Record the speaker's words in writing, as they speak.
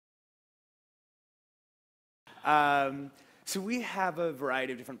So we have a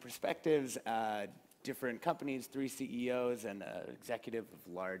variety of different perspectives, different companies, 3 CEOs, and an executive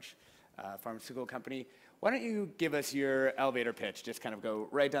of a large pharmaceutical company. Why don't you give us your elevator pitch? Just kind of go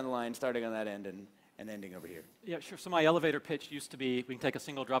right down the line, starting on that end and ending over here. Yeah, sure. So my elevator pitch used to be, we can take a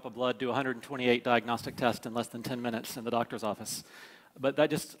single drop of blood, do 128 diagnostic tests in less than 10 minutes in the doctor's office. But that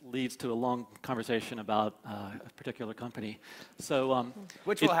just leads to a long conversation about a particular company. So,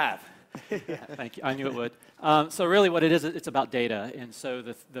 which we'll have. Thank you. I knew it would. So really what it is, it's about data. And so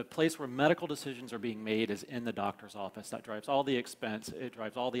the place where medical decisions are being made is in the doctor's office. That drives all the expense. It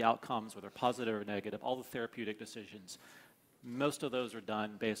drives all the outcomes, whether positive or negative, all the therapeutic decisions. Most of those are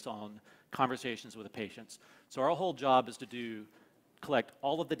done based on conversations with the patients. So our whole job is to collect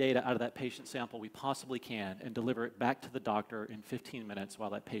all of the data out of that patient sample we possibly can and deliver it back to the doctor in 15 minutes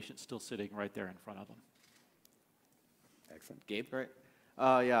while that patient's still sitting right there in front of them. Excellent. Gabe? Great.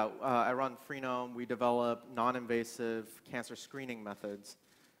 I run Freenome. We develop non-invasive cancer screening methods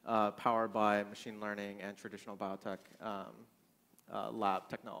powered by machine learning and traditional biotech lab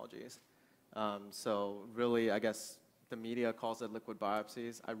technologies. So really, I guess the media calls it liquid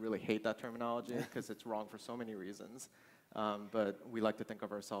biopsies. I really hate that terminology because it's wrong for so many reasons. But we like to think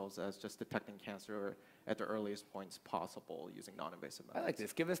of ourselves as just detecting cancer at the earliest points possible using non-invasive methods. I like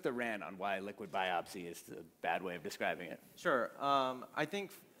this. Give us the rant on why liquid biopsy is a bad way of describing it. Sure. I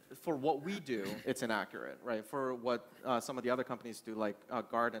think for what we do, it's inaccurate, right? For what some of the other companies do, like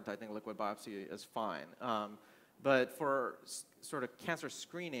Guardant, I think liquid biopsy is fine. But for sort of cancer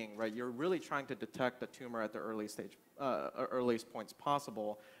screening, right, you're really trying to detect the tumor at the earliest points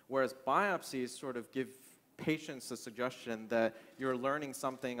possible, whereas biopsies sort of give patients a suggestion that you're learning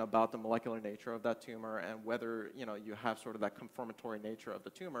something about the molecular nature of that tumor and whether you have sort of that confirmatory nature of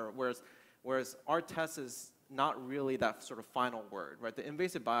the tumor, whereas our test is not really that sort of final word, right? The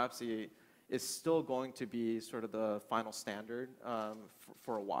invasive biopsy is still going to be sort of the final standard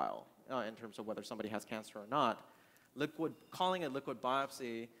for a while in terms of whether somebody has cancer or not. Calling it liquid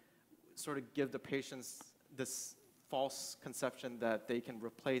biopsy sort of give the patients this false conception that they can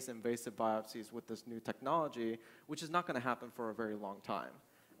replace invasive biopsies with this new technology, which is not going to happen for a very long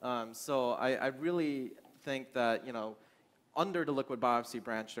time. So I really think that, under the liquid biopsy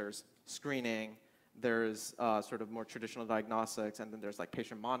branch, there's screening, there's sort of more traditional diagnostics, and then there's like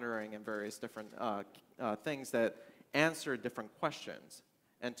patient monitoring and various different things that answer different questions.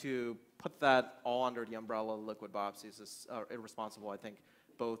 And to put that all under the umbrella of liquid biopsies is irresponsible, I think,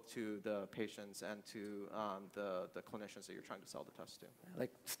 both to the patients and to the clinicians that you're trying to sell the test to.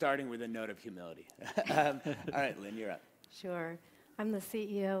 Like starting with a note of humility. All right, Lynn, you're up. Sure. I'm the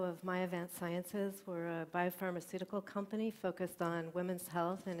CEO of Myovant Sciences. We're a biopharmaceutical company focused on women's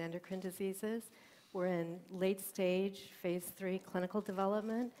health and endocrine diseases. We're in late-stage phase 3 clinical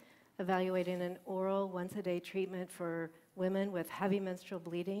development, evaluating an oral once-a-day treatment for women with heavy menstrual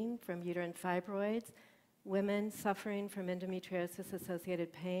bleeding from uterine fibroids, women suffering from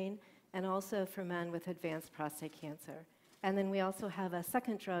endometriosis-associated pain, and also for men with advanced prostate cancer. And then we also have a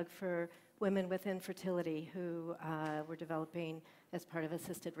second drug for women with infertility who we're developing as part of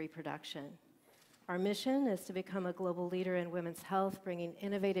assisted reproduction. Our mission is to become a global leader in women's health, bringing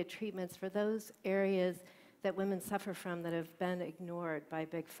innovative treatments for those areas that women suffer from that have been ignored by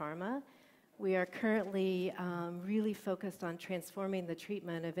big pharma. We are currently really focused on transforming the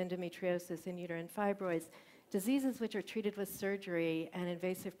treatment of endometriosis and uterine fibroids, diseases which are treated with surgery and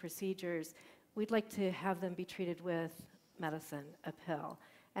invasive procedures. We'd like to have them be treated with medicine, a pill.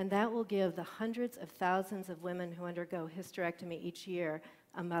 And that will give the hundreds of thousands of women who undergo hysterectomy each year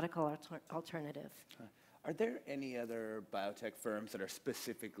a medical alternative. Are there any other biotech firms that are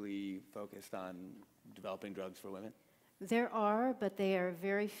specifically focused on developing drugs for women? There are, but they are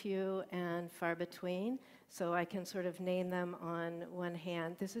very few and far between, so I can sort of name them on one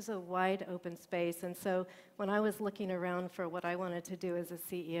hand. This is a wide open space, and so when I was looking around for what I wanted to do as a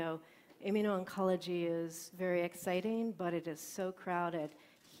CEO, immuno-oncology is very exciting, but it is so crowded.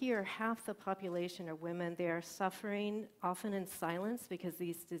 Here, half the population are women. They are suffering, often in silence, because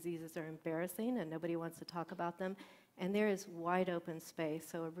these diseases are embarrassing and nobody wants to talk about them, and there is wide open space,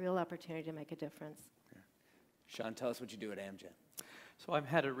 so a real opportunity to make a difference. Sean, tell us what you do at Amgen. So I'm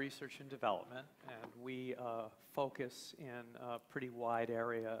head of research and development, and we focus in a pretty wide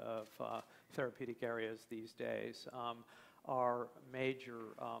area of therapeutic areas these days. Our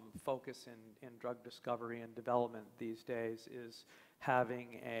major focus in drug discovery and development these days is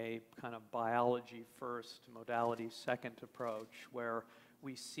having a kind of biology first, modality second approach where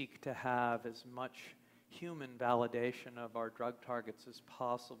we seek to have as much human validation of our drug targets as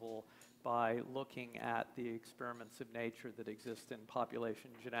possible by looking at the experiments of nature that exist in population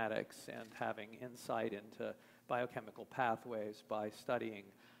genetics and having insight into biochemical pathways by studying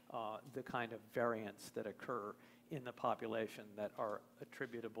the kind of variants that occur in the population that are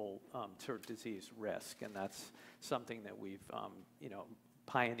attributable to disease risk. And that's something that we've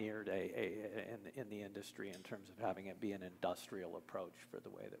pioneered in the industry in terms of having it be an industrial approach for the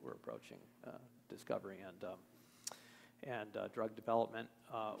way that we're approaching discovery and drug development.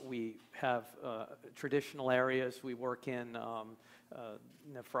 We have traditional areas we work in,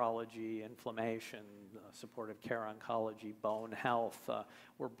 nephrology, inflammation, supportive care oncology, bone health.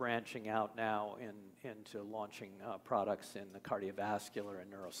 We're branching out now into launching products in the cardiovascular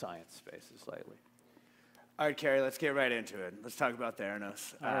and neuroscience spaces lately. All right, Cary, let's get right into it. Let's talk about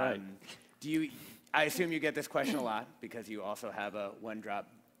Theranos. All right. I assume you get this question a lot because you also have a one-drop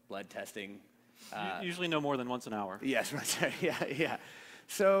blood testing. Usually no more than once an hour. Yes, right. Yeah.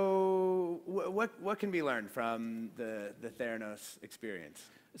 So what can be learned from the Theranos experience?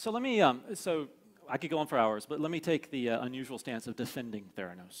 So let me, so I could go on for hours, but let me take the unusual stance of defending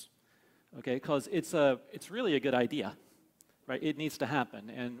Theranos, okay? Because it's really a good idea, right? It needs to happen.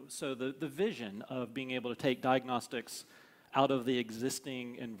 And so the vision of being able to take diagnostics out of the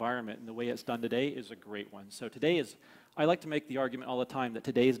existing environment and the way it's done today is a great one. So I like to make the argument all the time that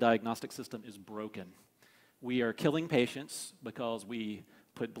today's diagnostic system is broken. We are killing patients because we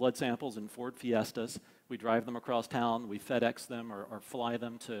put blood samples in Ford Fiestas, we drive them across town, we FedEx them or fly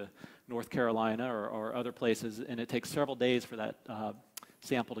them to North Carolina or other places, and it takes several days for that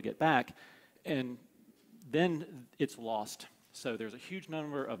sample to get back, and then it's lost. So there's a huge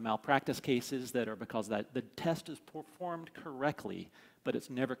number of malpractice cases that are because that the test is performed correctly, but it's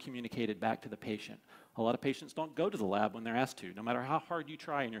never communicated back to the patient. A lot of patients don't go to the lab when they're asked to. No matter how hard you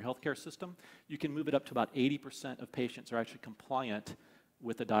try in your healthcare system, you can move it up to about 80% of patients are actually compliant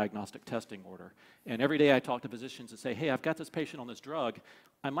with the diagnostic testing order. And every day I talk to physicians and say, hey, I've got this patient on this drug.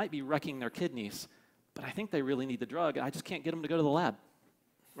 I might be wrecking their kidneys, but I think they really need the drug. I just can't get them to go to the lab,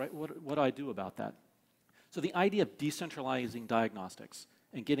 right? What do I do about that? So the idea of decentralizing diagnostics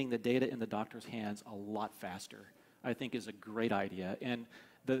and getting the data in the doctor's hands a lot faster, I think is a great idea. And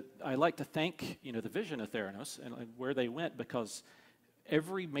I like to thank the vision of Theranos and where they went, because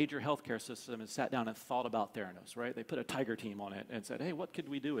every major healthcare system has sat down and thought about Theranos, right? They put a tiger team on it and said, hey, what could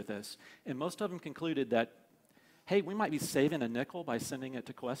we do with this? And most of them concluded that, hey, we might be saving a nickel by sending it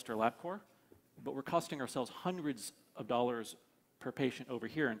to Quest or LabCorp, but we're costing ourselves hundreds of dollars per patient over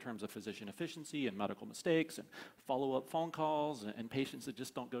here in terms of physician efficiency and medical mistakes and follow-up phone calls and patients that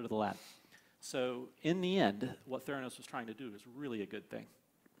just don't go to the lab. So in the end, what Theranos was trying to do is really a good thing.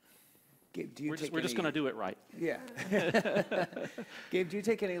 Gabe, we're just going to do it right. Yeah. Gabe, do you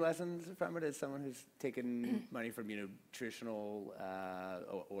take any lessons from it as someone who's taken money from traditional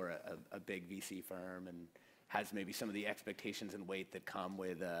or a big VC firm and has maybe some of the expectations and weight that come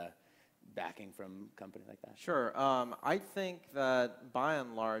with backing from a company like that? Sure. I think that by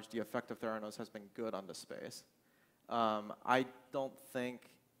and large, the effect of Theranos has been good on the space. I don't think,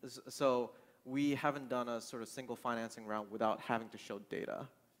 so we haven't done a sort of single financing round without having to show data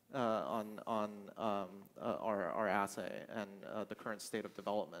on our assay and the current state of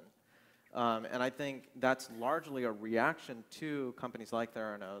development. And I think that's largely a reaction to companies like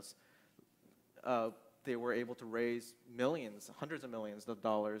Theranos. They were able to raise millions, hundreds of millions of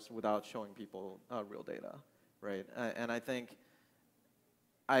dollars without showing people real data, right? And I think,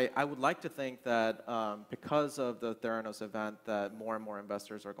 I would like to think that because of the Theranos event, that more and more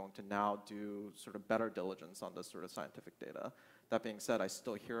investors are going to now do sort of better diligence on this sort of scientific data. That being said, I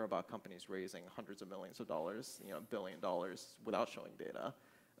still hear about companies raising hundreds of millions of dollars, $1 billion without showing data.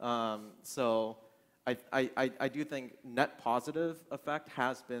 So I do think net positive effect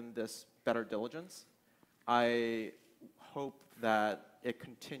has been this better diligence. I hope that it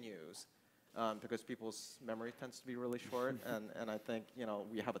continues because people's memory tends to be really short, and I think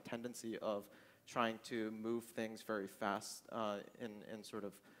we have a tendency of trying to move things very fast in sort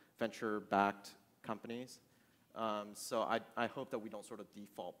of venture-backed companies. So I hope that we don't sort of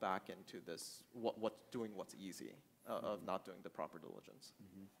default back into this what's easy of not doing the proper diligence.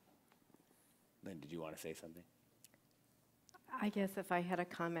 Mm-hmm. Lynn, did you want to say something? I guess if I had a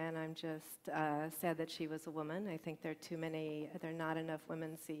comment, I'm just sad that she was a woman. I think there are not enough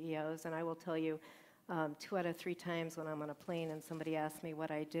women CEOs. And I will tell you, 2 out of 3 times when I'm on a plane and somebody asks me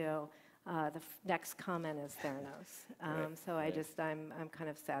what I do, the next comment is Theranos. Right. So I'm kind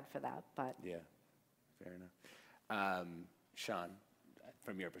of sad for that. But yeah, fair enough. Sean,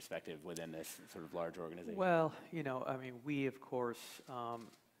 from your perspective within this sort of large organization? Well, I mean, we, of course,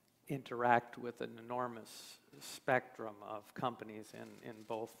 interact with an enormous spectrum of companies in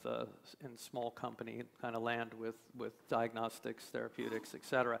both in small company kind of land with diagnostics, therapeutics, et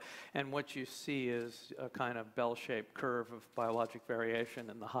cetera. And what you see is a kind of bell-shaped curve of biologic variation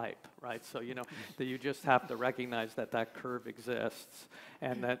in the hype, right? So, that you just have to recognize that that curve exists,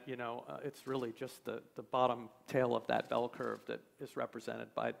 and that, it's really just the bottom tail of that bell curve that is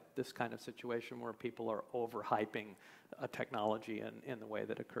represented by this kind of situation where people are overhyping a technology in the way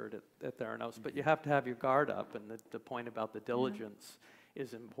that occurred at Theranos. But you have to have your guard up, and the point about the diligence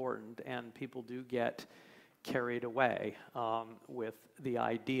is important, and people do get carried away with the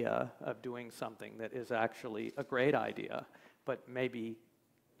idea of doing something that is actually a great idea, but maybe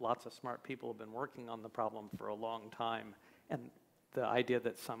lots of smart people have been working on the problem for a long time, and the idea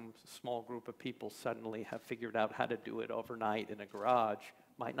that some small group of people suddenly have figured out how to do it overnight in a garage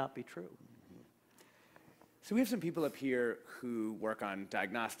might not be true. So we have some people up here who work on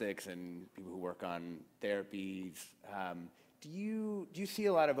diagnostics and people who work on therapies. Do you see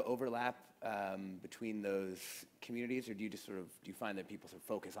a lot of overlap between those communities, or do you find that people sort of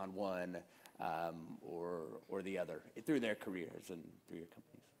focus on one or the other through their careers and through your companies?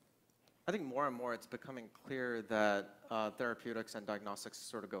 I think more and more it's becoming clear that therapeutics and diagnostics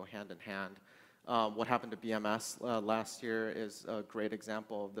sort of go hand in hand. What happened to BMS last year is a great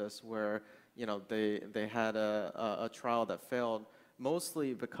example of this, where they had a trial that failed,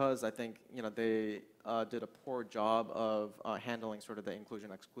 mostly because I think they did a poor job of handling sort of the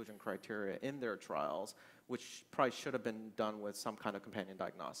inclusion-exclusion criteria in their trials, which probably should have been done with some kind of companion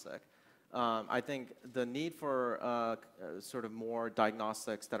diagnostic. I think the need for sort of more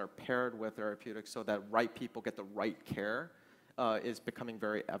diagnostics that are paired with therapeutics so that right people get the right care is becoming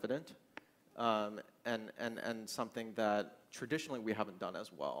very evident, and something that traditionally we haven't done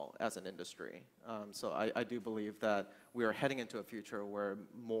as well as an industry. So I do believe that we are heading into a future where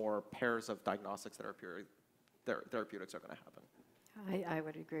more pairs of diagnostics that are therapeutics are going to happen. I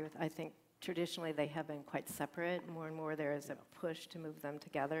would agree with. I think traditionally they have been quite separate. More and more there is a push to move them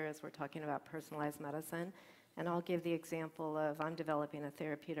together as we're talking about personalized medicine. And I'll give the example of I'm developing a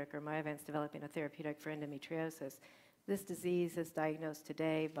therapeutic, or Myovant's developing a therapeutic for endometriosis. This disease is diagnosed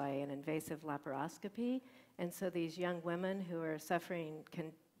today by an invasive laparoscopy, and so these young women who are suffering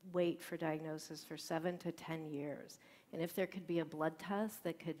can wait for diagnosis for 7 to 10 years. And if there could be a blood test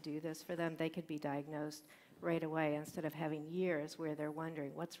that could do this for them, they could be diagnosed right away instead of having years where they're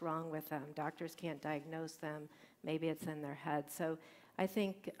wondering what's wrong with them. Doctors can't diagnose them. Maybe it's in their head. So I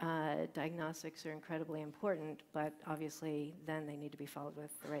think diagnostics are incredibly important, but obviously then they need to be followed with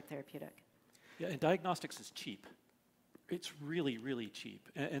the right therapeutic. Yeah, and diagnostics is cheap. It's really, really cheap.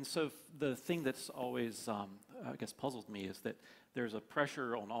 And so the thing that's always, I guess, puzzled me is that there's a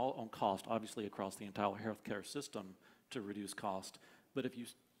pressure on cost, obviously across the entire healthcare system, to reduce cost. But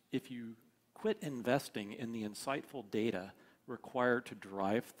if you quit investing in the insightful data required to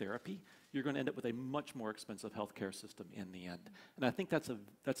drive therapy, you're going to end up with a much more expensive healthcare system in the end. And I think that's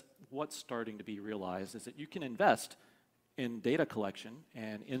what's starting to be realized, is that you can invest in data collection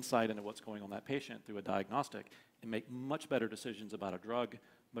and insight into what's going on in that patient through a diagnostic and make much better decisions about a drug,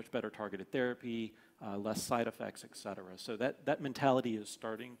 much better targeted therapy, less side effects, et cetera. So that mentality is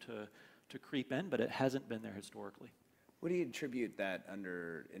starting to creep in, but it hasn't been there historically. What do you attribute that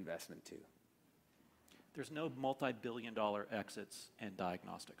underinvestment to? There's no multi-billion-dollar exits in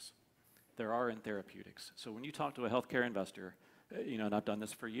diagnostics. There are in therapeutics. So when you talk to a healthcare investor, and I've done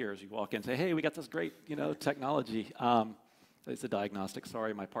this for years, you walk in and say, hey, we got this great, technology. It's a diagnostic.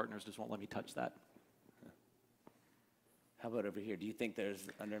 Sorry, my partners just won't let me touch that. How about over here? Do you think there's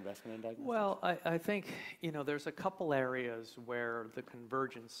underinvestment in diagnostics? Well, I think, there's a couple areas where the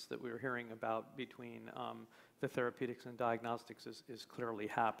convergence that we were hearing about between the therapeutics and diagnostics is clearly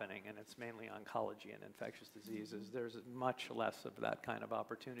happening, and it's mainly oncology and infectious diseases. There's much less of that kind of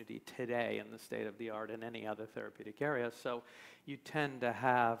opportunity today in the state of the art in any other therapeutic area. So you tend to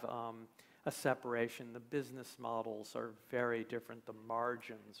have a separation. The business models are very different. The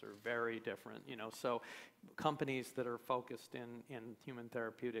margins are very different. So companies that are focused in human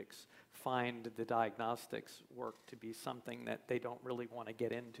therapeutics find the diagnostics work to be something that they don't really want to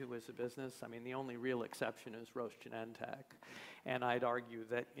get into as a business. I mean, the only real exception is Roche Genentech, and I'd argue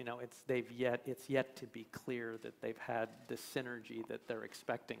that it's yet to be clear that they've had the synergy that they're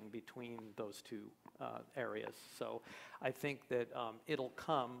expecting between those two areas. So I think that it'll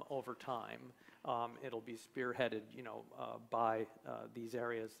come over time. It'll be spearheaded, by these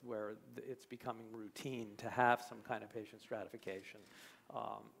areas where it's becoming routine to have some kind of patient stratification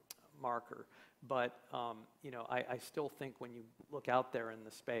marker. But, I still think when you look out there in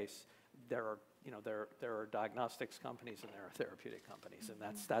the space, there are, there are diagnostics companies and there are therapeutic companies, and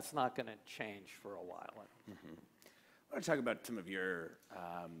that's not going to change for a while. Mm-hmm. I want to talk about some of your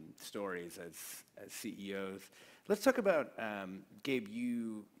stories as CEOs. Let's talk about Gabe.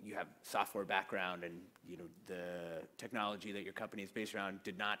 You have software background, and the technology that your company is based around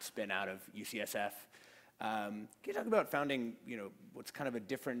did not spin out of UCSF. Can you talk about founding, what's kind of a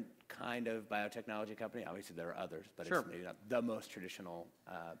different kind of biotechnology company? Obviously, there are others, but Sure. It's maybe not the most traditional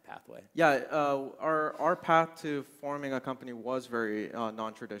pathway. Yeah, our path to forming a company was very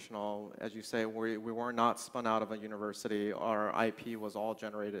non-traditional. As you say, we were not spun out of a university. Our IP was all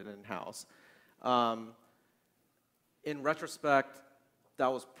generated in-house. In retrospect,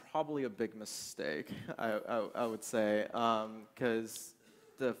 that was probably a big mistake, I would say, because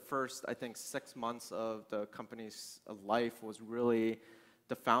the first, I think, 6 months of the company's life was really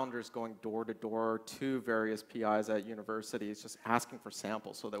the founders going door to door to various PIs at universities, just asking for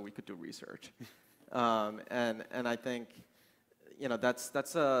samples so that we could do research. And I think,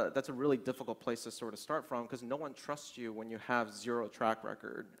 that's a really difficult place to sort of start from, because no one trusts you when you have zero track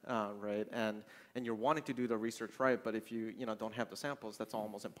record, right? And you're wanting to do the research right, but if you don't have the samples, that's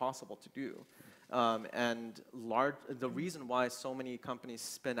almost impossible to do. The reason why so many companies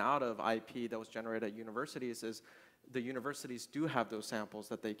spin out of IP that was generated at universities is the universities do have those samples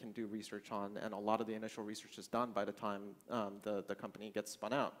that they can do research on, and a lot of the initial research is done by the time the company gets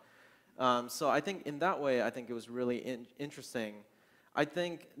spun out. So I think in that way, I think it was really interesting. I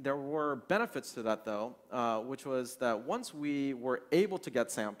think there were benefits to that, though, which was that once we were able to get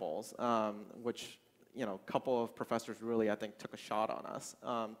samples, which a couple of professors really, I think, took a shot on us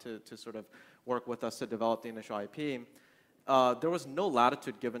to sort of work with us to develop the initial IP, there was no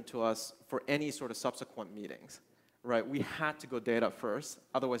latitude given to us for any sort of subsequent meetings, right? We had to go data first,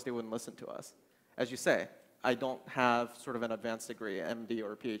 otherwise they wouldn't listen to us. As you say, I don't have sort of an advanced degree, MD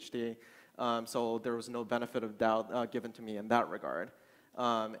or PhD, so there was no benefit of doubt given to me in that regard.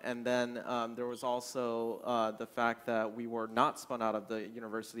 And then there was also the fact that we were not spun out of the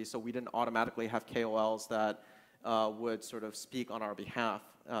university, so we didn't automatically have KOLs that would sort of speak on our behalf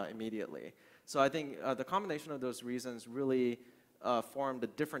immediately. So I think the combination of those reasons really formed a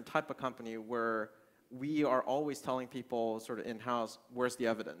different type of company where we are always telling people sort of in-house, where's the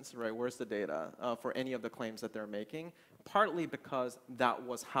evidence, right? Where's the data for any of the claims that they're making? Partly because that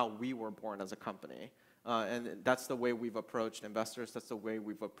was how we were born as a company. And that's the way we've approached investors. That's the way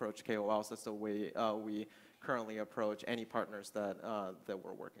we've approached KOLs. That's the way we currently approach any partners that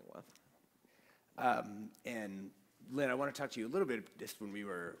we're working with. And Lynn, I want to talk to you a little bit. Just when we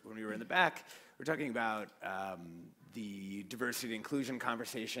were in the back, we're talking about the diversity and inclusion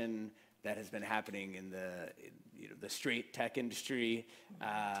conversation that has been happening in the straight tech industry,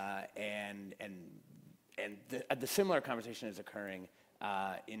 and the similar conversation is occurring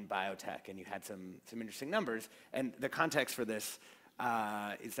in biotech, and you had some interesting numbers. And the context for this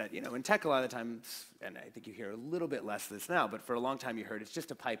is that in tech a lot of the times, and I think you hear a little bit less of this now, but for a long time you heard it's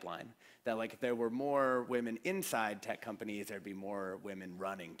just a pipeline. That like if there were more women inside tech companies, there'd be more women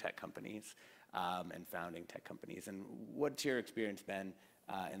running tech companies and founding tech companies. And what's your experience been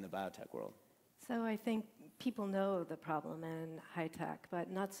in the biotech world? So I think people know the problem in high tech, but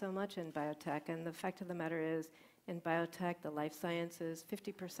not so much in biotech. And the fact of the matter is, in biotech, the life sciences,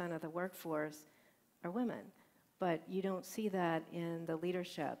 50% of the workforce are women. But you don't see that in the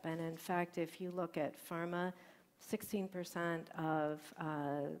leadership. And in fact, if you look at pharma, 16% of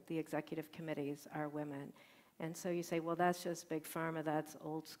the executive committees are women. And so you say, well, that's just big pharma, that's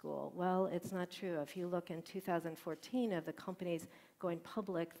old school. Well, it's not true. If you look in 2014, of the companies going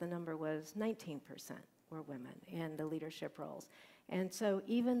public, the number was 19% were women in the leadership roles. And so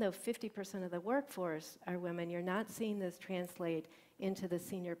even though 50% of the workforce are women, you're not seeing this translate into the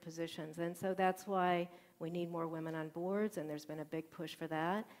senior positions. And so that's why we need more women on boards, and there's been a big push for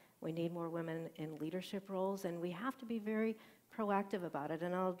that. We need more women in leadership roles, and we have to be very proactive about it.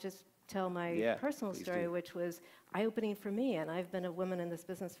 And I'll just tell my personal story, which was eye-opening for me, and I've been a woman in this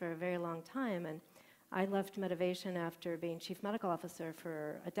business for a very long time. And I left Medivation after being chief medical officer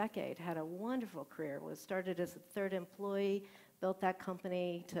for a decade, had a wonderful career, was started as a third employee, built that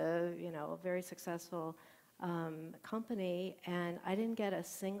company to a very successful company, and I didn't get a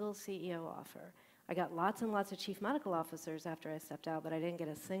single CEO offer. I got lots and lots of chief medical officers after I stepped out, but I didn't get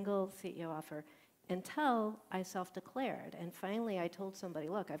a single CEO offer until I self-declared. And finally I told somebody,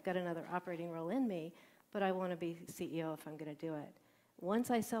 look, I've got another operating role in me, but I want to be CEO if I'm going to do it.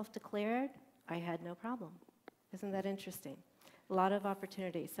 Once I self-declared, I had no problem. Isn't that interesting? A lot of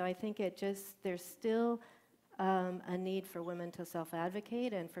opportunity. So I think there's still a need for women to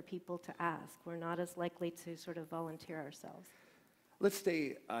self-advocate and for people to ask. We're not as likely to sort of volunteer ourselves. Let's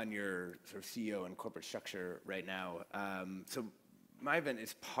stay on your sort of CEO and corporate structure right now. So Myovant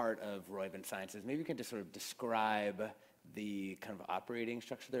is part of Roivant Sciences. Maybe you can just sort of describe the kind of operating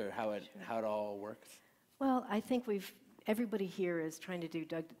structure there, how it all works. Well, I think everybody here is trying to do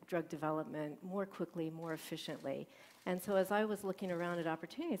drug development more quickly, more efficiently. And so as I was looking around at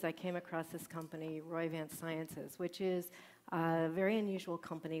opportunities, I came across this company, Roivant Sciences, which is a very unusual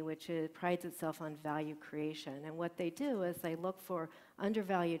company which prides itself on value creation. And what they do is they look for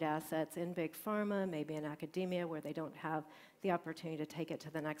undervalued assets in big pharma, maybe in academia, where they don't have the opportunity to take it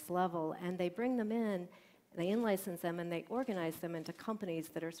to the next level. And they bring them in, they in-license them, and they organize them into companies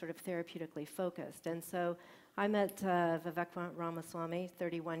that are sort of therapeutically focused. And so I met Vivek Ramaswamy,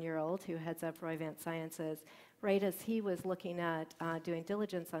 31-year-old, who heads up Roivant Sciences, right as he was looking at doing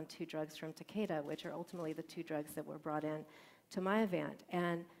diligence on 2 drugs from Takeda, which are ultimately the 2 drugs that were brought in to Myovant.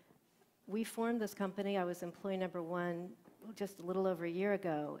 And we formed this company. I was employee number 1 just a little over a year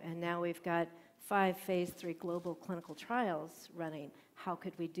ago, and now we've got 5 phase 3 global clinical trials running. How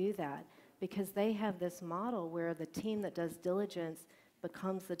could we do that? Because they have this model where the team that does diligence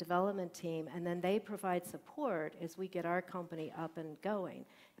becomes the development team, and then they provide support as we get our company up and going.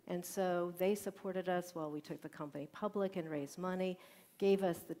 And so they supported us while we took the company public and raised money, gave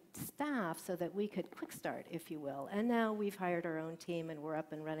us the staff so that we could quick start, if you will. And now we've hired our own team, and we're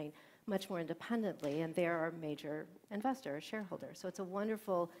up and running much more independently, and they're our major investor, shareholder. So it's a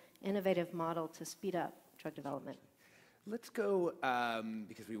wonderful, innovative model to speed up drug development. Let's go,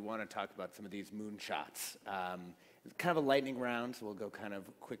 because we want to talk about some of these moonshots. It's kind of a lightning round, so we'll go kind of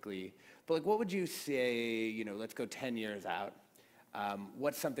quickly. But like, what would you say, let's go 10 years out.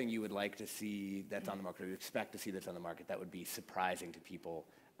 What's something you would like to see that's on the market, or you expect to see that's on the market that would be surprising to people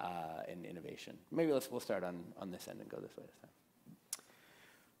in innovation? Maybe we'll start on this end and go this way this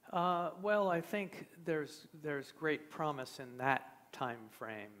time. Well, I think there's great promise in that time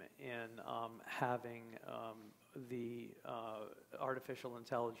frame in having the artificial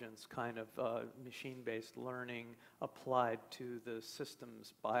intelligence kind of machine-based learning applied to the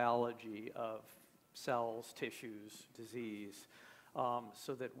systems biology of cells, tissues, disease,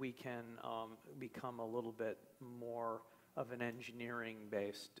 so that we can become a little bit more of an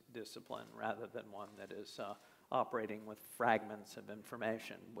engineering-based discipline rather than one that is operating with fragments of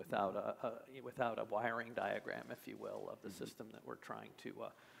information without a wiring diagram, if you will, of the system that we're trying to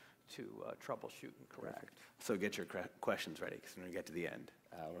troubleshoot and correct. So get your questions ready, because when we get to the end,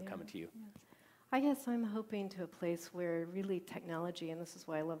 we're coming to you. Yes. I guess I'm hoping to a place where really technology, and this is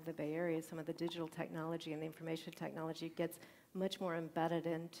why I love the Bay Area, some of the digital technology and the information technology gets much more embedded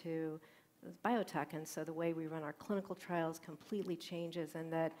into biotech. And so the way we run our clinical trials completely changes,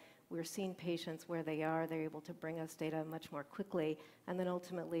 and that we're seeing patients where they are. They're able to bring us data much more quickly. And then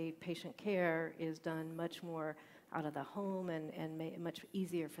ultimately, patient care is done much more out of the home and much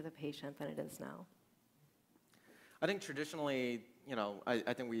easier for the patient than it is now. I think traditionally,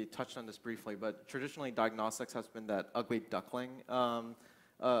 I think we touched on this briefly, but traditionally diagnostics has been that ugly duckling of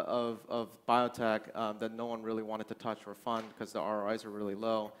biotech that no one really wanted to touch or fund because the ROIs are really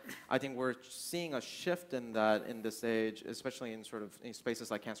low. I think we're seeing a shift in that in this age, especially in sort of in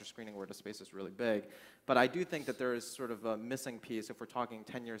spaces like cancer screening where the space is really big. But I do think that there is sort of a missing piece if we're talking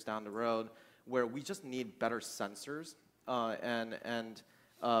 10 years down the road, where we just need better sensors and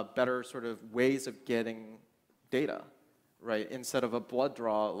better sort of ways of getting data, right? Instead of a blood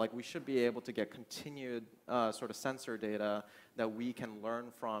draw, like we should be able to get continued sort of sensor data that we can learn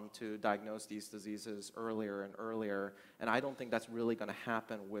from to diagnose these diseases earlier and earlier. And I don't think that's really going to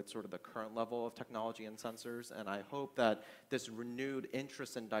happen with sort of the current level of technology and sensors. And I hope that this renewed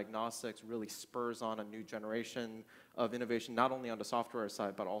interest in diagnostics really spurs on a new generation of innovation, not only on the software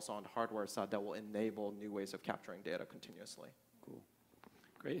side, but also on the hardware side that will enable new ways of capturing data continuously. Cool.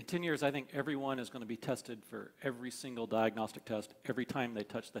 Great. In 10 years, I think everyone is going to be tested for every single diagnostic test every time they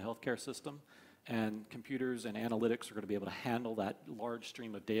touch the healthcare system. And computers and analytics are going to be able to handle that large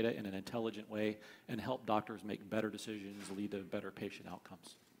stream of data in an intelligent way and help doctors make better decisions, lead to better patient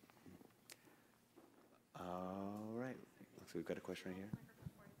outcomes. All right. Looks like we've got a question right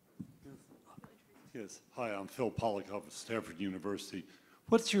here. Yes. Hi, I'm Phil Pollock of Stanford University.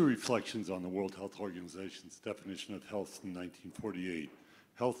 What's your reflections on the World Health Organization's definition of health in 1948?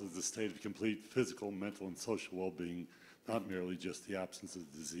 Health is the state of complete physical, mental, and social well-being, not merely just the absence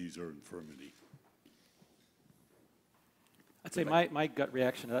of disease or infirmity. I'd say my gut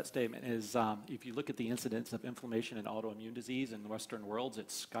reaction to that statement is if you look at the incidence of inflammation and autoimmune disease in the Western worlds,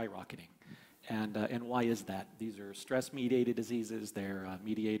 it's skyrocketing. And why is that? These are stress-mediated diseases. They're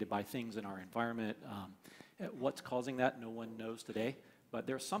mediated by things in our environment. What's causing that, no one knows today. But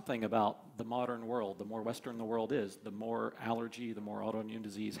there's something about the modern world, the more Western the world is, the more allergy, the more autoimmune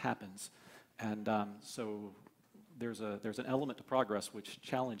disease happens. And so there's an element to progress which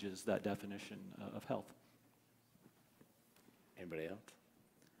challenges that definition of health. Anybody else?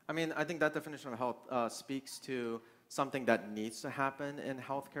 I mean, I think that definition of health speaks to something that needs to happen in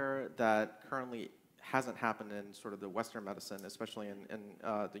healthcare that currently hasn't happened in sort of the Western medicine, especially in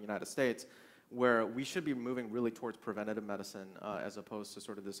the United States, where we should be moving really towards preventative medicine as opposed to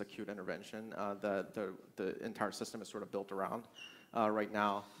sort of this acute intervention that the entire system is sort of built around right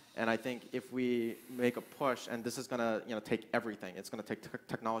now. And I think if we make a push, and this is going to take everything, it's going to take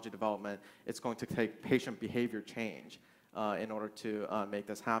technology development, it's going to take patient behavior change in order to make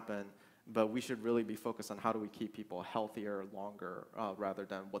this happen. But we should really be focused on how do we keep people healthier longer rather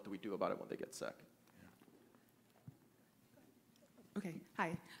than what do we do about it when they get sick. Okay,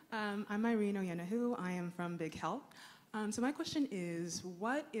 hi. I'm Irene Oyenahu. I am from Big Health. So my question is,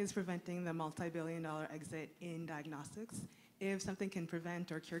 what is preventing the multi-billion-dollar exit in diagnostics? If something can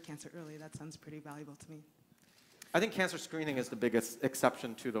prevent or cure cancer early, that sounds pretty valuable to me. I think cancer screening is the biggest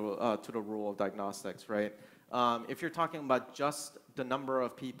exception to the rule of diagnostics, right? If you're talking about just the number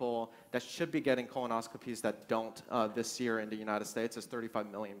of people that should be getting colonoscopies that don't this year in the United States is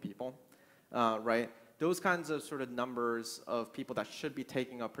 35 million people, right? Those kinds of sort of numbers of people that should be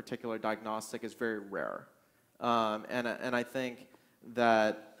taking a particular diagnostic is very rare. And I think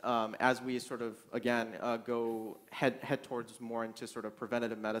that as we sort of, again, go head towards more into sort of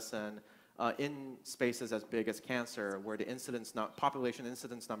preventative medicine in spaces as big as cancer, where the population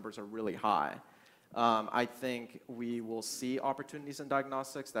incidence numbers are really high, I think we will see opportunities in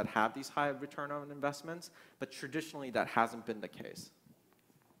diagnostics that have these high return on investments, but traditionally that hasn't been the case.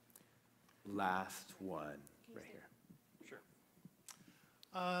 Last one, right here.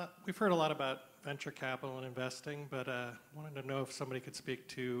 Sure. We've heard a lot about venture capital and investing, but wanted to know if somebody could speak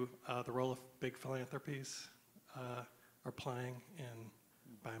to the role of big philanthropies are playing in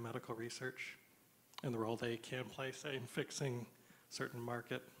biomedical research and the role they can play, say, in fixing certain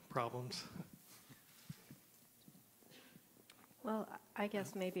market problems. Well, I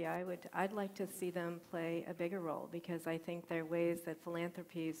guess maybe I'd like to see them play a bigger role, because I think there are ways that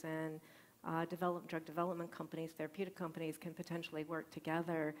philanthropies and drug development companies, therapeutic companies can potentially work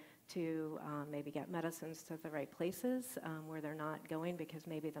together to maybe get medicines to the right places where they're not going because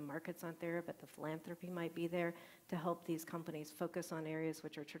maybe the markets aren't there, but the philanthropy might be there to help these companies focus on areas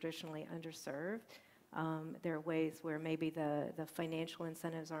which are traditionally underserved. There are ways where maybe the financial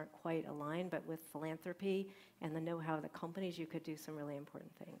incentives aren't quite aligned, but with philanthropy and the know-how of the companies, you could do some really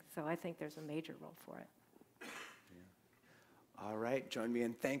important things. So I think there's a major role for it. All right, join me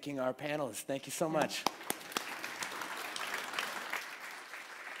in thanking our panelists. Thank you so much.